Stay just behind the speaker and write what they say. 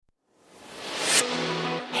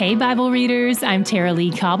Hey, Bible readers, I'm Tara Lee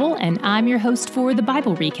Cobble, and I'm your host for the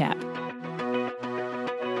Bible Recap.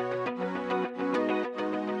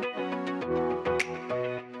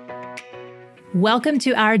 Welcome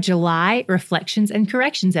to our July Reflections and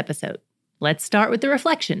Corrections episode. Let's start with the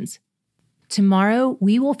reflections. Tomorrow,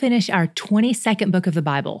 we will finish our 22nd book of the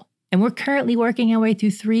Bible, and we're currently working our way through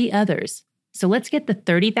 3 others. So let's get the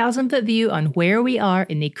 30,000-foot view on where we are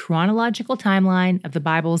in the chronological timeline of the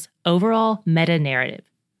Bible's overall meta-narrative.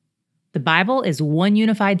 The Bible is one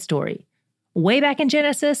unified story. Way back in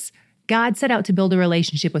Genesis, God set out to build a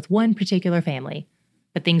relationship with one particular family,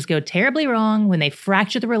 but things go terribly wrong when they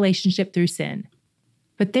fracture the relationship through sin.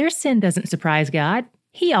 But their sin doesn't surprise God.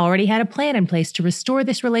 He already had a plan in place to restore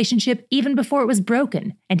this relationship even before it was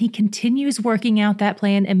broken, and he continues working out that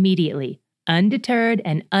plan immediately, undeterred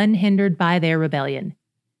and unhindered by their rebellion.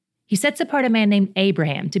 He sets apart a man named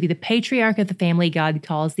Abraham to be the patriarch of the family God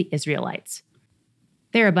calls the Israelites.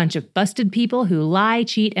 They're a bunch of busted people who lie,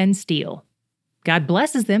 cheat, and steal. God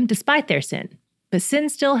blesses them despite their sin, but sin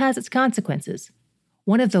still has its consequences.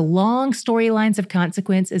 One of the long storylines of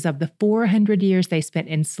consequence is of the 400 years they spent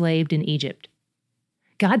enslaved in Egypt.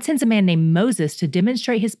 God sends a man named Moses to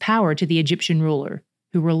demonstrate his power to the Egyptian ruler,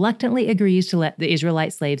 who reluctantly agrees to let the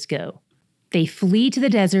Israelite slaves go. They flee to the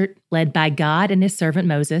desert, led by God and his servant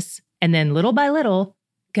Moses, and then little by little,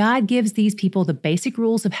 God gives these people the basic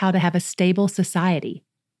rules of how to have a stable society.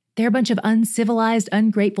 They're a bunch of uncivilized,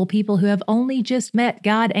 ungrateful people who have only just met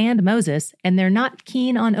God and Moses, and they're not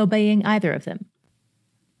keen on obeying either of them.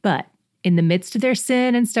 But in the midst of their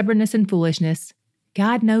sin and stubbornness and foolishness,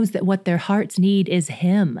 God knows that what their hearts need is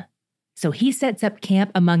Him. So He sets up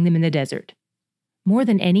camp among them in the desert. More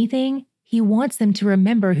than anything, He wants them to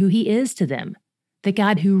remember who He is to them, the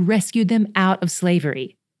God who rescued them out of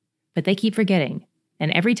slavery. But they keep forgetting.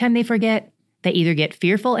 And every time they forget, they either get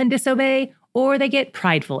fearful and disobey, or they get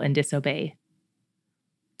prideful and disobey.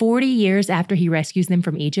 40 years after he rescues them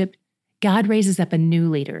from Egypt, God raises up a new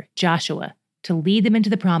leader, Joshua, to lead them into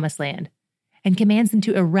the Promised Land, and commands them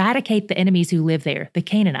to eradicate the enemies who live there, the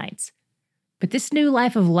Canaanites. But this new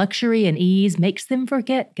life of luxury and ease makes them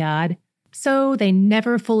forget God, so they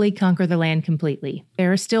never fully conquer the land completely.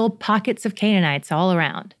 There are still pockets of Canaanites all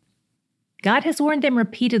around. God has warned them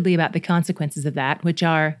repeatedly about the consequences of that, which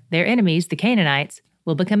are their enemies, the Canaanites,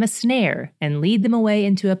 will become a snare and lead them away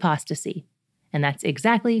into apostasy. And that's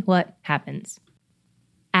exactly what happens.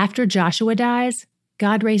 After Joshua dies,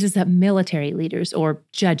 God raises up military leaders, or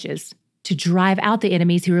judges, to drive out the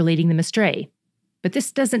enemies who are leading them astray. But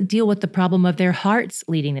this doesn't deal with the problem of their hearts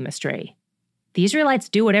leading them astray. The Israelites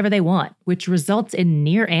do whatever they want, which results in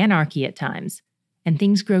near anarchy at times, and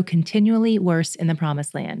things grow continually worse in the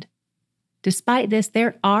Promised Land. Despite this,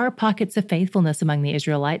 there are pockets of faithfulness among the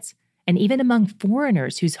Israelites, and even among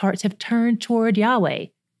foreigners whose hearts have turned toward Yahweh.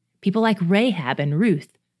 People like Rahab and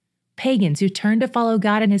Ruth, pagans who turn to follow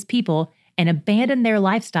God and his people and abandon their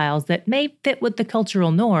lifestyles that may fit with the cultural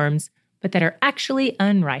norms, but that are actually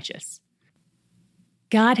unrighteous.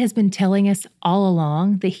 God has been telling us all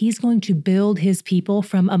along that he's going to build his people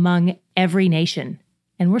from among every nation,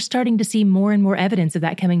 and we're starting to see more and more evidence of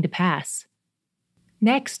that coming to pass.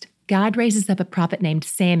 Next, God raises up a prophet named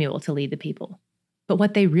Samuel to lead the people. But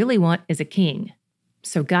what they really want is a king.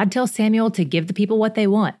 So God tells Samuel to give the people what they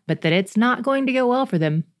want, but that it's not going to go well for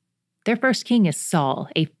them. Their first king is Saul,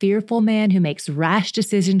 a fearful man who makes rash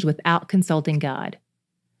decisions without consulting God.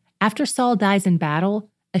 After Saul dies in battle,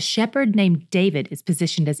 a shepherd named David is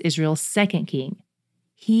positioned as Israel's second king.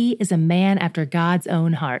 He is a man after God's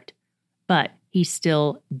own heart, but he's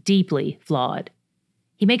still deeply flawed.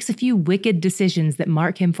 He makes a few wicked decisions that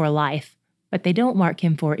mark him for life, but they don't mark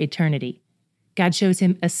him for eternity. God shows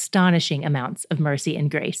him astonishing amounts of mercy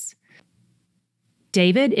and grace.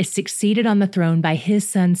 David is succeeded on the throne by his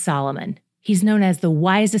son Solomon. He's known as the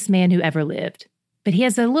wisest man who ever lived. But he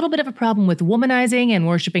has a little bit of a problem with womanizing and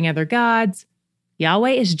worshiping other gods.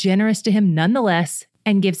 Yahweh is generous to him nonetheless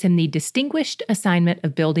and gives him the distinguished assignment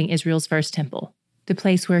of building Israel's first temple, the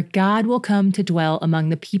place where God will come to dwell among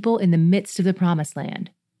the people in the midst of the Promised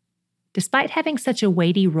Land. Despite having such a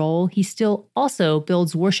weighty role, he still also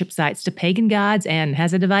builds worship sites to pagan gods and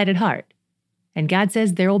has a divided heart. And God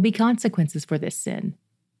says there will be consequences for this sin.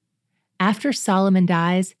 After Solomon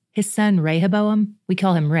dies, his son Rehoboam, we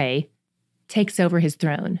call him Ray, takes over his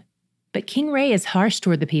throne. But King Ray is harsh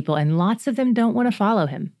toward the people, and lots of them don't want to follow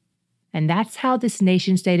him. And that's how this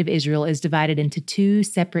nation-state of Israel is divided into 2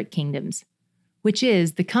 separate kingdoms, which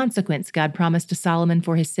is the consequence God promised to Solomon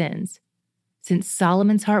for his sins. Since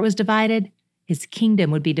Solomon's heart was divided, his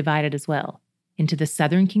kingdom would be divided as well, into the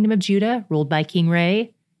southern kingdom of Judah, ruled by King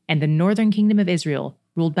Ray, and the northern kingdom of Israel,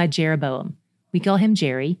 ruled by Jeroboam, We call him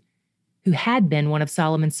Jerry, who had been one of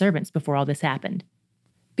Solomon's servants before all this happened.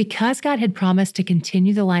 Because God had promised to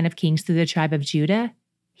continue the line of kings through the tribe of Judah,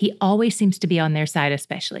 he always seems to be on their side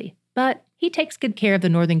especially, but he takes good care of the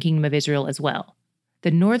northern kingdom of Israel as well.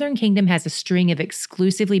 The northern kingdom has a string of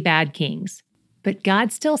exclusively bad kings, but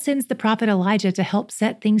God still sends the prophet Elijah to help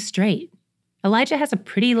set things straight. Elijah has a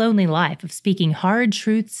pretty lonely life of speaking hard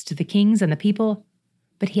truths to the kings and the people,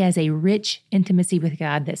 but he has a rich intimacy with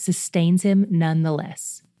God that sustains him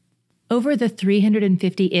nonetheless. Over the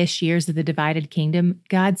 350-ish years of the divided kingdom,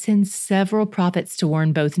 God sends several prophets to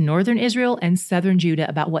warn both northern Israel and southern Judah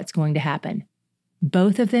about what's going to happen.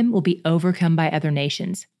 Both of them will be overcome by other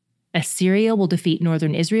nations. Assyria will defeat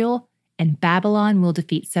northern Israel, and Babylon will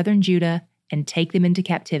defeat southern Judah and take them into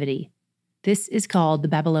captivity. This is called the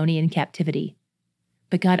Babylonian captivity.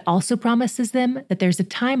 But God also promises them that there's a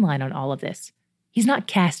timeline on all of this. He's not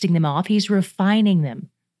casting them off, he's refining them.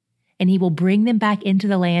 And he will bring them back into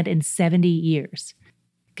the land in 70 years.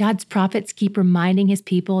 God's prophets keep reminding his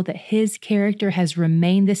people that his character has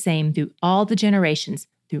remained the same through all the generations,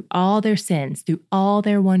 through all their sins, through all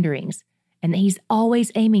their wanderings, and that he's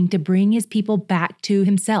always aiming to bring his people back to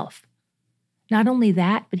himself. Not only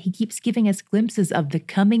that, but he keeps giving us glimpses of the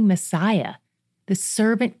coming Messiah, the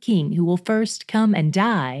servant king who will first come and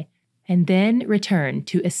die, and then return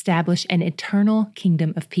to establish an eternal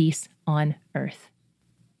kingdom of peace on earth.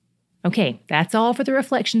 Okay, that's all for the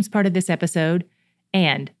reflections part of this episode.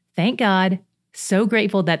 And thank God, so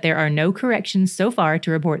grateful that there are no corrections so far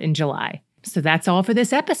to report in July. So that's all for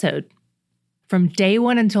this episode. From day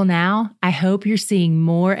one until now, I hope you're seeing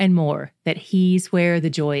more and more that he's where the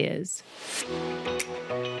joy is.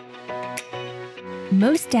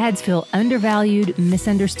 Most dads feel undervalued,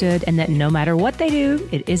 misunderstood, and that no matter what they do,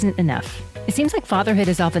 it isn't enough. It seems like fatherhood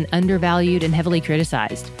is often undervalued and heavily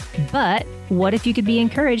criticized. But what if you could be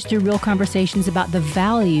encouraged through real conversations about the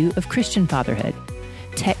value of Christian fatherhood?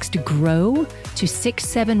 Text GROW to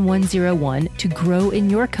 67101 to grow in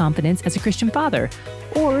your confidence as a Christian father.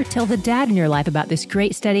 Or tell the dad in your life about this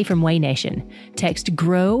great study from Way Nation. Text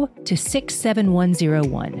GROW to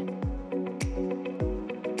 67101.